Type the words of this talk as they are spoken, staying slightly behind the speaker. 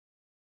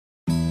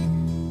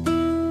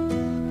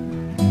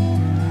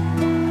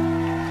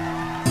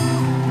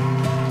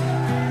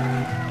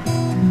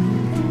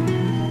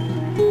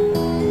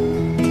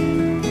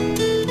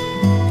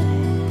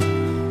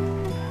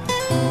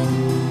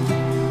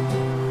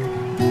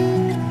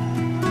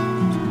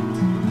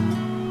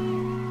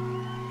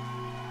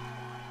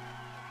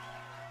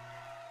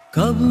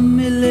कब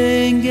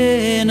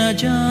मिलेंगे न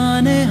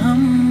जाने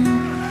हम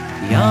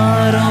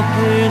यारों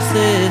फिर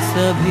से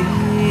सभी,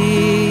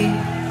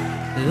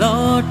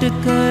 लौट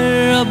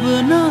कर अब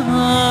न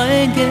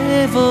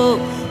आएंगे वो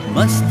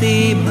मस्ती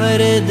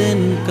भरे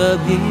दिन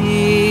कभी।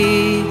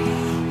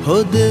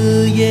 हो दिल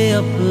ये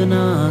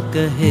अपना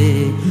कहे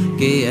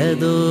कि ऐ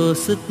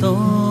दोस्तों,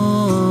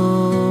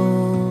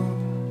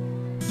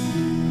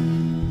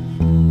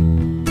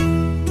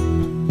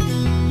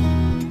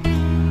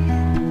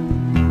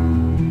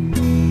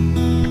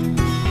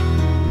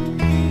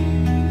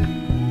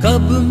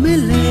 कब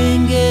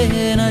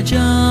मिलेंगे न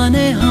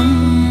जाने हम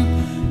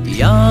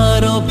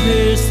यारों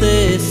फिर से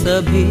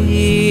सभी,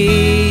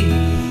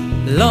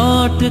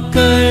 लौट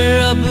कर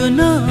अब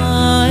न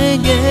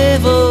आएंगे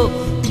वो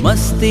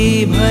मस्ती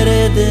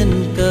भरे दिन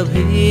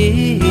कभी।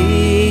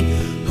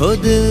 हो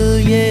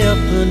दिल ये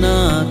अपना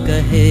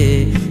कहे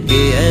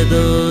कि ऐ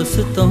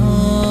दोस्तों,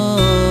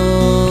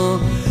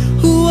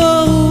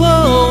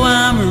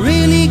 I'm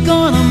really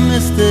gonna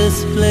miss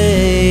this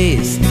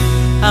place,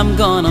 I'm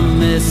gonna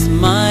miss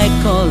my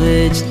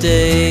college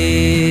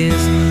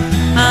days.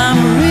 I'm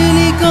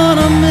really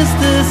gonna miss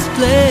this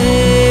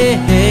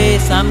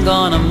place, I'm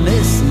gonna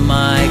miss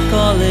my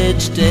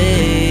college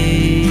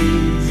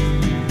days.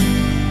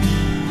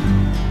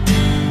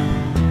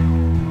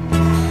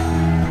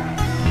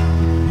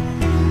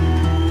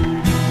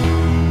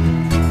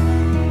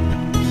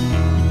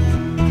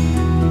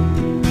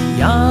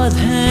 याद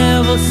हैं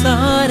वो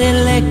सारे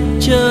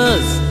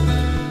लेक्चर्स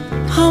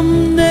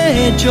हमने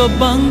जो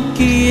बंक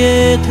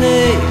किए थे,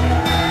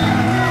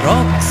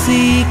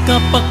 रॉक्सी का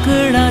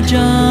पकड़ा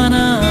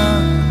जाना,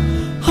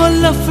 हो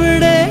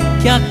लफड़े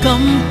क्या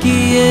कम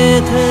किए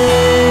थे।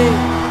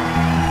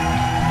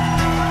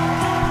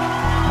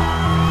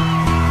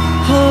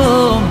 हो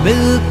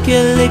मिल के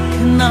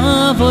लिखना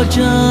वो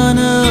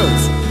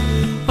जर्नल्स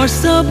और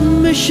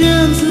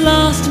सबमिशंस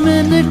लास्ट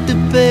मिनट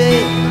पे,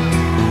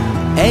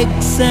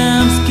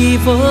 एग्जाम्स की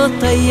वो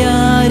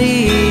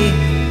तैयारी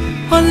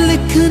और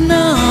लिखना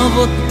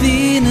वो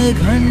 3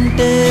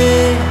 घंटे,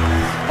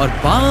 और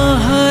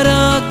बाहर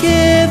आके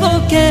वो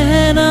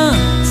कहना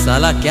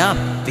साला क्या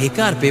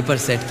बेकार पेपर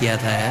सेट किया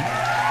था यार।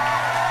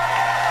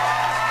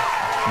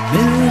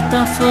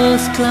 मिलता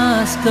फर्स्ट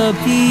क्लास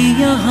कभी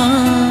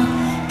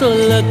यहाँ तो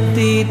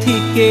लगती थी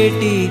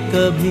केटी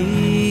कभी,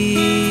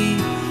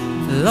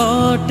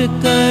 लौट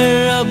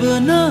कर अब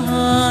न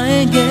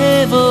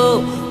आएंगे वो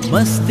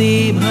मस्ती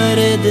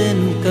भरे दिन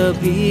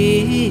कभी।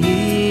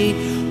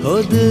 हो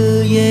दिल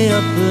ये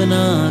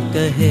अपना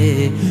कहे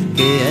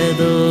कि ऐ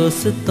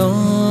दोस्तों,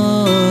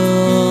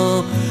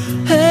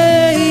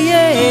 hey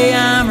yeah,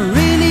 I'm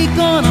really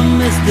gonna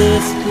miss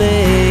this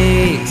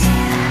place,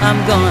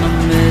 I'm gonna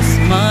miss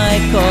my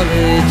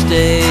college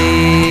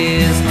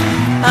days.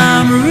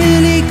 I'm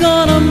really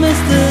gonna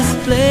miss this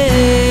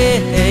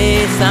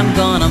place, I'm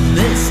gonna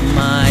miss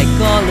my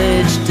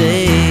college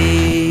days.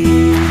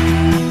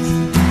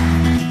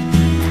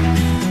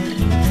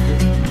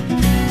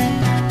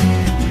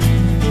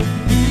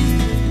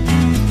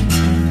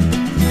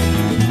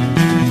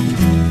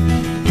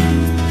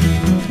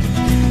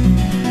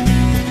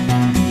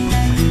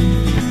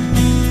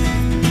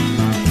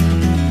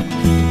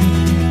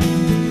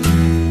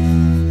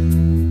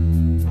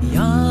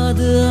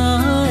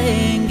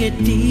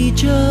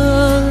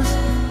 Teachers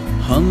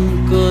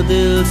हमको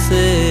दिल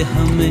से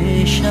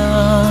हमेशा,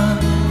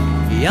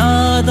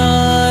 याद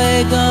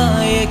आएगा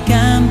ये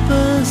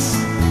कैंपस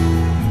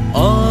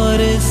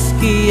और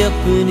इसकी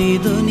अपनी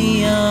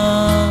दुनिया।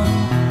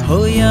 हो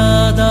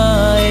याद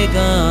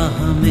आएगा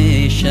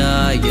हमेशा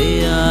ये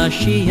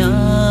आशियाँ।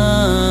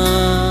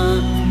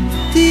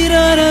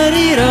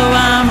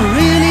 I'm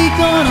really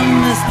gonna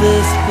miss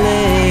this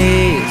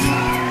place,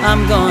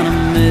 I'm gonna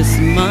miss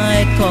my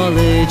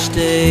college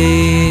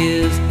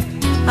days.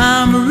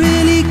 I'm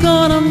really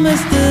gonna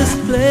miss this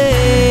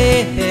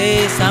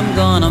place, I'm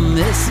gonna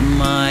miss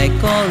my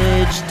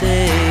college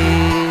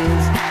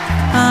days.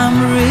 I'm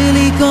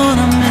really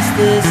gonna miss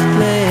this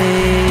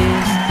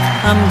place,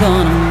 I'm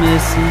gonna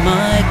miss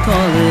my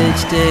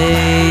college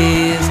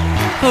days.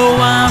 Oh,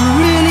 I'm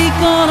really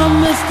gonna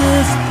miss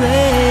this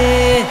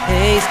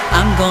place,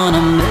 I'm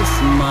gonna miss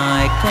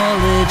my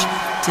college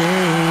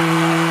days.